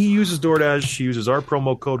 And when he uses DoorDash, he uses our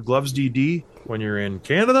promo code GlovesDD when you're in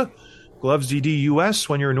Canada, GlovesDD US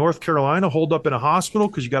when you're in North Carolina, holed up in a hospital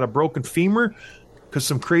because you got a broken femur because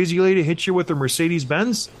some crazy lady hit you with a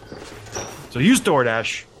Mercedes-Benz. So use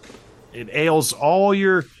DoorDash. It ails all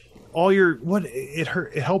your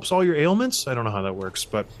it helps all your ailments. I don't know how that works,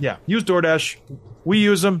 but yeah, use DoorDash. We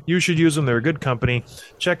use them. You should use them. They're a good company.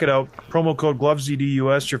 Check it out. Promo code GlovesDD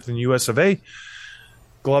US. You're from the US of A.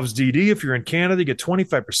 GlovesDD. If you're in Canada, you get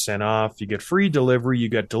 25% off. You get free delivery. You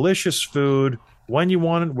get delicious food when you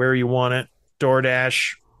want it, where you want it.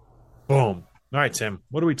 DoorDash. Boom. All right, Tim.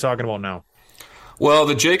 What are we talking about now? Well,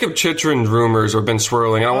 the Jacob Chychrun rumors have been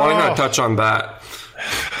swirling, and I want to kind of touch on that.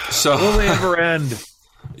 So, will they ever end?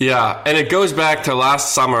 Yeah, and it goes back to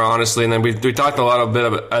last summer, honestly, and then we talked a lot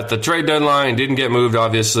at the trade deadline, didn't get moved,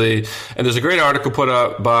 obviously, and there's a great article put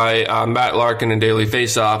up by Matt Larkin in Daily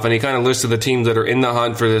Faceoff, and he kind of listed the teams that are in the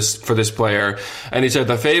hunt for this player, and he said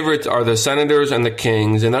the favorites are the Senators and the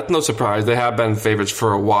Kings, and that's no surprise, they have been favorites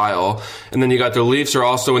for a while, and then you got the Leafs are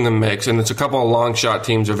also in the mix, and it's a couple of long shot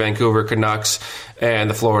teams of Vancouver Canucks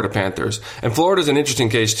and the Florida Panthers. And Florida's an interesting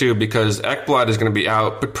case, too, because Ekblad is going to be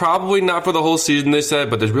out, but probably not for the whole season, they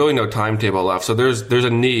said, but there's really no timetable left. So there's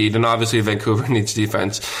a need, and obviously Vancouver needs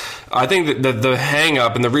defense. I think that the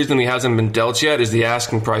hang-up and the reason he hasn't been dealt yet is the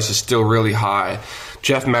asking price is still really high.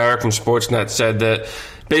 Jeff Marek from Sportsnet said that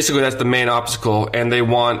basically that's the main obstacle, and they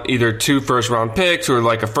want either 2 first-round picks or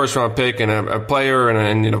like a first-round pick and a player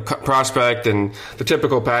and prospect and the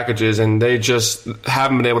typical packages, and they just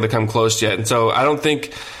haven't been able to come close yet. And so I don't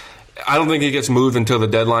think he gets moved until the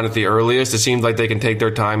deadline at the earliest. It seems like they can take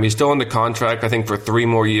their time. He's still under contract, I think, for 3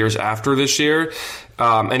 more years after this year.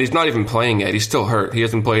 And he's not even playing yet. He's still hurt. He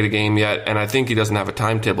hasn't played a game yet, and I think he doesn't have a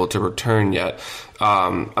timetable to return yet.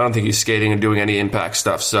 I don't think he's skating and doing any impact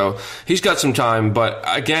stuff. So he's got some time, but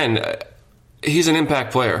again, he's an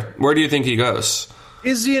impact player. Where do you think he goes?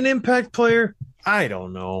 Is he an impact player? I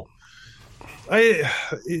don't know.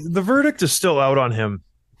 The verdict is still out on him.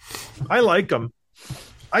 I like him.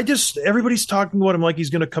 Everybody's talking about him like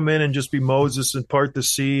he's going to come in and just be Moses and part the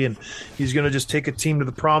sea, and he's going to just take a team to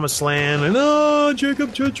the promised land. And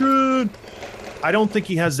Jacob Chychrun. I don't think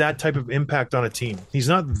he has that type of impact on a team. He's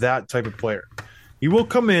not that type of player. He will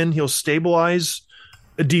come in. He'll stabilize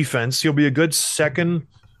a defense. He'll be a good second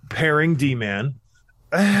pairing D-man.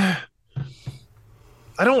 I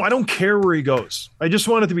don't care where he goes. I just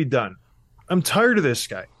want it to be done. I'm tired of this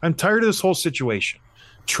guy. I'm tired of this whole situation.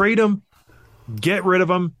 Trade him. Get rid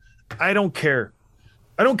of him. I don't care.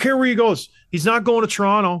 I don't care where he goes. He's not going to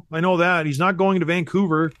Toronto. I know that. He's not going to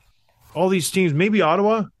Vancouver. All these teams. Maybe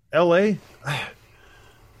Ottawa, LA.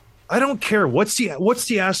 I don't care. What's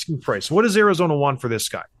the asking price? What does Arizona want for this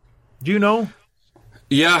guy? Do you know?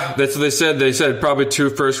 Yeah, that's what they said. They said probably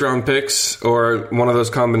 2 first-round picks or one of those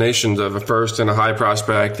combinations of a first and a high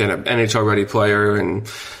prospect and an NHL-ready player. And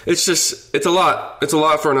it's a lot. It's a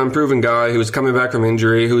lot for an unproven guy who's coming back from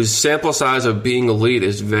injury, whose sample size of being elite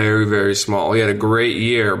is very, very small. He had a great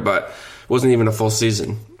year, but wasn't even a full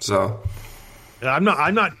season. So I'm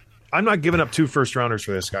not giving up 2 first-rounders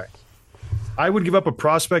for this guy. I would give up a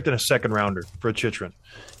prospect and a second-rounder for a Chychrun.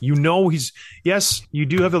 You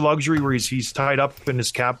do have the luxury where he's tied up in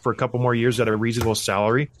his cap for a couple more years at a reasonable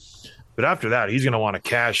salary. But after that, he's going to want to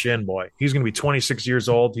cash in, boy. He's going to be 26 years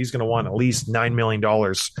old. He's going to want at least $9 million.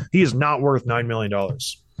 He is not worth $9 million.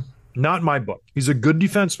 Not in my book. He's a good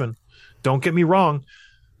defenseman. Don't get me wrong,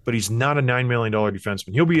 but he's not a $9 million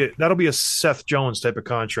defenseman. That'll be a Seth Jones type of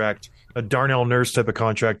contract, a Darnell Nurse type of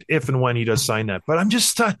contract, if and when he does sign that. But I'm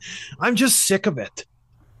just sick of it.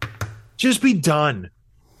 Just be done.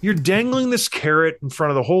 You're dangling this carrot in front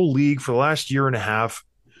of the whole league for the last year and a half.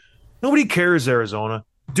 Nobody cares, Arizona.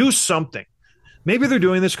 Do something. Maybe they're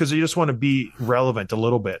doing this because they just want to be relevant a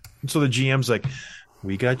little bit. And so the GM's like,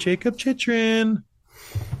 we got Jacob Chychrun.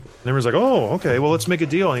 And everyone's like, oh, okay, well, let's make a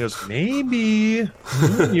deal. And he goes, maybe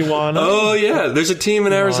you want to. Oh, yeah, there's a team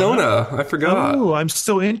in Arizona. I forgot. Oh, I'm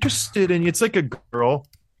still interested in you. It's like a girl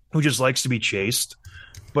who just likes to be chased,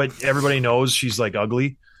 but everybody knows she's like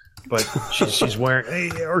ugly, but she's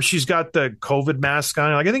wearing, or she's got the COVID mask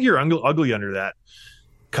on. Like, I think you're ugly under that.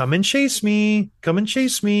 Come and chase me. Come and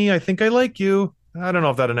chase me. I think I like you. I don't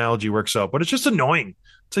know if that analogy works out, but it's just annoying.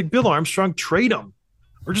 It's like Bill Armstrong, trade him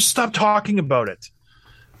or just stop talking about it.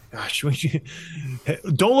 Gosh,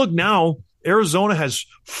 don't look now. Arizona has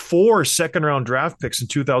 4 second-round draft picks in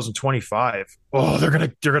 2025. Oh, they're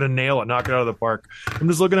gonna nail it, knock it out of the park. I'm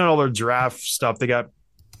just looking at all their draft stuff. They got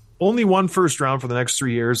only 1 first round for the next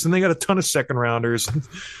 3 years. Then they got a ton of second rounders,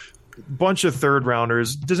 a bunch of third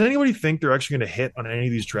rounders. Does anybody think they're actually going to hit on any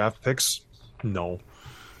of these draft picks? No.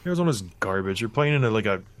 Arizona's garbage. You're playing in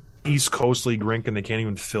a East Coast League rink and they can't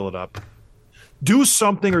even fill it up. Do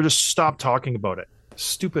something or just stop talking about it.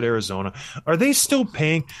 Stupid Arizona. Are they still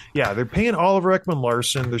paying? Yeah, they're paying Oliver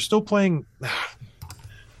Ekman-Larsson. They're still playing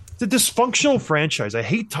the dysfunctional franchise. I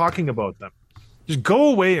hate talking about them. Just go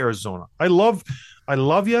away, Arizona. I love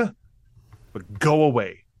you, but go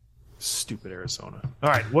away. Stupid Arizona. All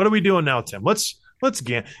right, what are we doing now, Tim? Let's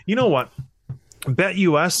get. You know what? Bet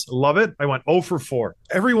US, love it. I went 0 for 4.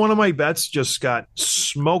 Every one of my bets just got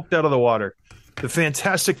smoked out of the water. The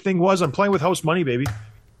fantastic thing was I'm playing with house money, baby.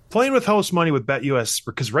 Playing with house money with BetUS,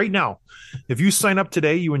 because right now, if you sign up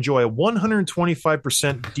today, you enjoy a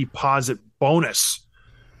 125% deposit bonus.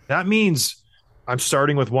 That means I'm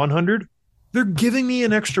starting with 100. They're giving me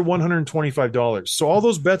an extra $125. So all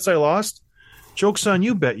those bets I lost, joke's on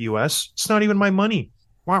you, BetUS. It's not even my money.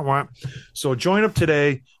 Wah, wah. So join up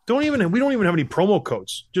today. We don't even have any promo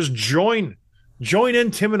codes. Just join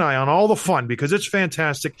in, Tim and I, on all the fun because it's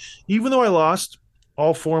fantastic. Even though I lost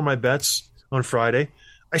all 4 of my bets on Friday,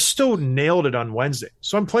 I still nailed it on Wednesday.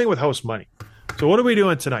 So I'm playing with house money. So what are we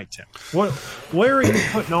doing tonight, Tim? Where are you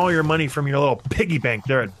putting all your money from your little piggy bank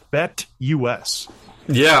there at BetUS?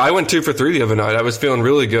 Yeah, I went 2 for 3 the other night. I was feeling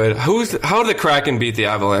really good. How did the Kraken beat the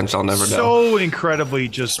Avalanche? I'll never know. So incredibly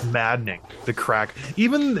just maddening, the Kraken.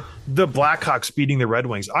 Even the Blackhawks beating the Red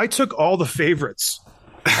Wings. I took all the favorites.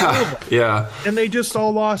 Yeah. And they just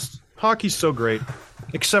all lost. Hockey's so great,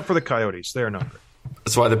 except for the Coyotes. They're not great.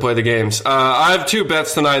 That's why they play the games. I have 2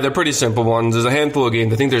 bets tonight. They're pretty simple ones. There's a handful of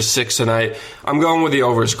games. I think there's 6 tonight. I'm going with the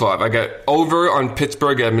overs club. I got over on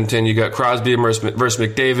Pittsburgh-Edmonton. You got Crosby versus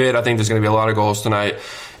McDavid. I think there's going to be a lot of goals tonight.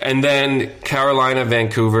 And then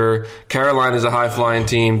Carolina-Vancouver. Carolina's a high-flying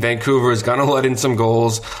team. Vancouver is going to let in some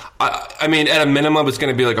goals. I mean, at a minimum, it's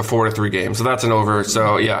going to be like a 4-3 game. So that's an over.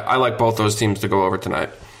 So, yeah, I like both those teams to go over tonight.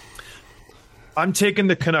 I'm taking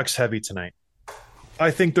the Canucks heavy tonight. I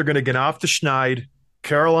think they're going to get off the schneid.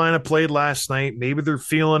 Carolina played last night. Maybe they're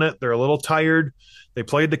feeling it. They're a little tired. They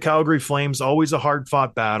played the Calgary Flames, always a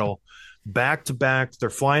hard-fought battle. Back-to-back, they're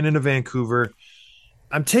flying into Vancouver.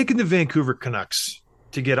 I'm taking the Vancouver Canucks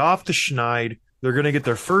to get off the schneid. They're going to get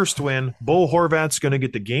their first win. Bo Horvat's going to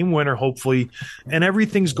get the game winner, hopefully, and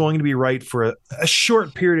everything's going to be right for a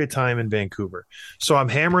short period of time in Vancouver. So I'm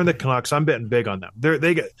hammering the Canucks. I'm betting big on them.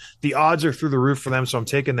 They get the odds are through the roof for them, so I'm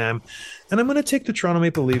taking them. And I'm going to take the Toronto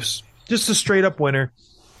Maple Leafs. Just a straight-up winner.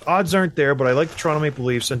 Odds aren't there, but I like the Toronto Maple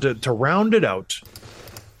Leafs. And to round it out,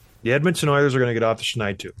 the Edmonton Oilers are going to get off the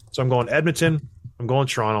schneid too. So I'm going Edmonton. I'm going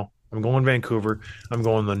Toronto. I'm going Vancouver. I'm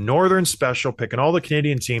going the Northern Special, picking all the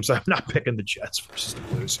Canadian teams. I'm not picking the Jets versus the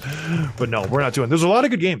Blues. But no, we're not doing it. There's a lot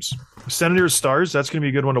of good games. Senators, Stars, that's going to be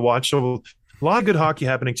a good one to watch. So a lot of good hockey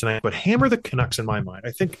happening tonight. But hammer the Canucks in my mind.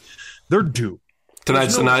 I think they're due.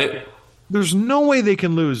 Tonight's the night. There's no way they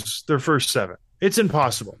can lose their first 7. It's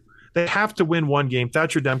impossible. They have to win one game.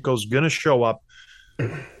 Thatcher Demko's going to show up.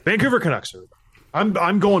 Vancouver Canucks.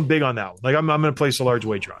 I'm going big on that one. Like I'm going to place a large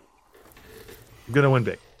wager on. I'm going to win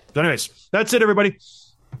big. So anyways, that's it, everybody.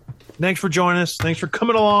 Thanks for joining us. Thanks for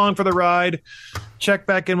coming along for the ride. Check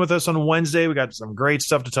back in with us on Wednesday. We got some great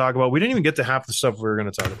stuff to talk about. We didn't even get to half the stuff we were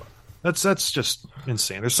going to talk about. That's just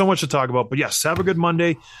insane. There's so much to talk about. But yes, have a good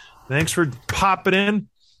Monday. Thanks for popping in.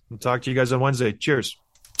 We'll talk to you guys on Wednesday. Cheers.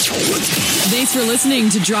 Thanks for listening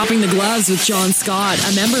to Dropping the Gloves with John Scott,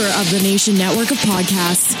 a member of the Nation Network of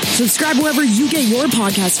Podcasts. Subscribe wherever you get your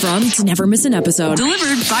podcasts from to never miss an episode.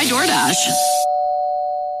 Delivered by DoorDash.